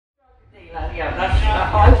yeah, that's,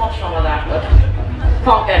 I want some of that, but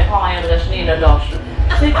can't get high unless Nina does.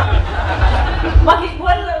 Mikey,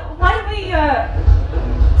 why don't we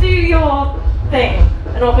do your thing?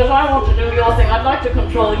 You know, because I want to do your thing. I'd like to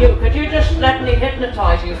control you. Could you just let me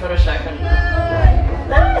hypnotize you for a second?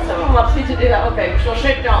 No, someone wants me to do that. Okay, so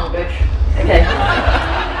sit down, bitch. Okay.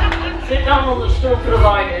 Sit down on the stool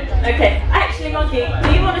provided. Okay. Actually, Monkey,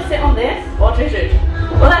 do you want to sit on this? What is it?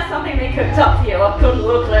 Well, that's something they cooked up for you. I couldn't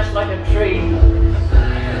look less like a tree.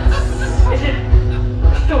 Is it?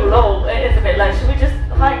 It's too low. It is a bit low. Should we just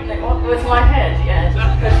heighten it with my head? Yeah,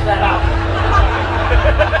 just push that up.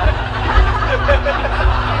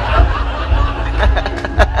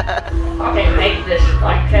 I hate this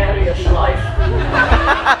vicarious life.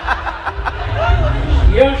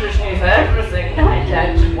 Uses me for everything. I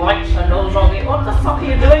don't whites and nose on me. What the fuck are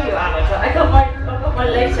you doing, you amateur? I got my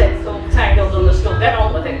latex all tangled on the stool. Get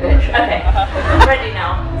on with it, bitch. Okay, I'm ready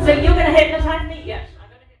now. So you're gonna hypnotize me? Yes.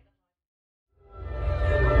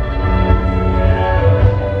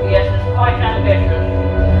 Yes, it's quite ambitious.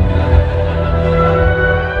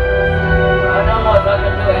 I don't know if I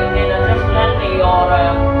can do it. Nina, just lend me your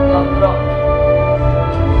throat.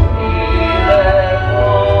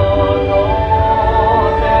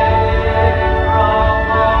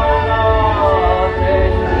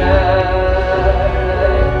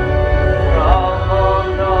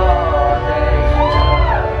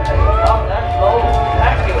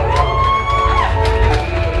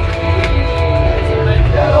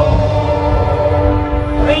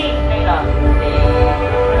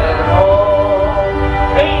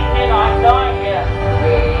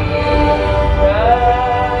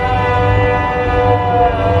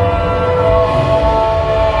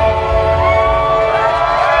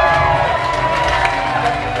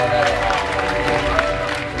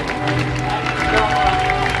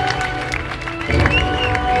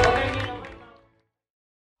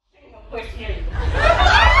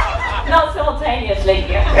 Not simultaneously,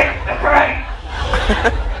 yeah. Right.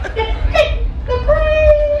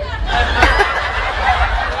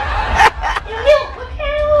 You milk the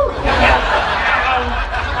cow.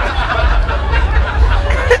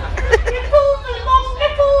 You pull the long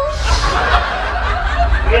nipples.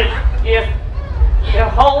 You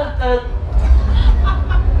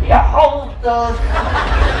hold the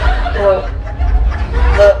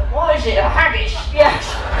what is it? A haggis? Yes.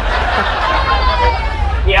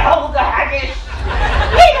 You hold the haggis.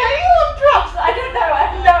 Nina, are you on drugs? I don't know. I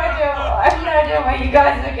have no idea where you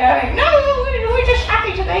guys are going. No, we're just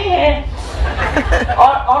happy to be here.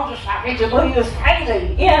 I'm just happy to be with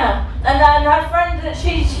Hayley. Yeah. And then her friend that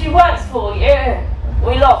she works for. Yeah.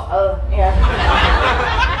 We love her. Yeah.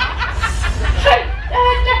 So,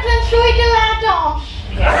 Declan, shall we do our dance?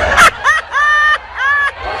 Yeah.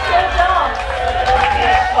 What's your dance?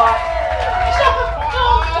 It's like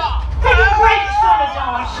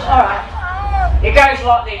alright. It goes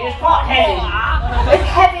like this, it's quite heavy. It's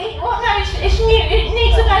heavy? What? No, it's new. It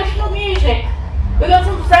needs emotional music. We got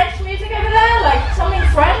some French music over there, like something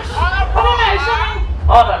French? I don't know, something.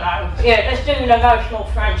 I don't know. Yeah, let's do an emotional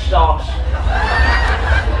French dance.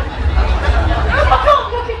 I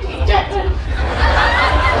can't look at you, Declan.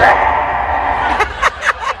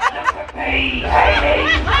 Look at me, hey.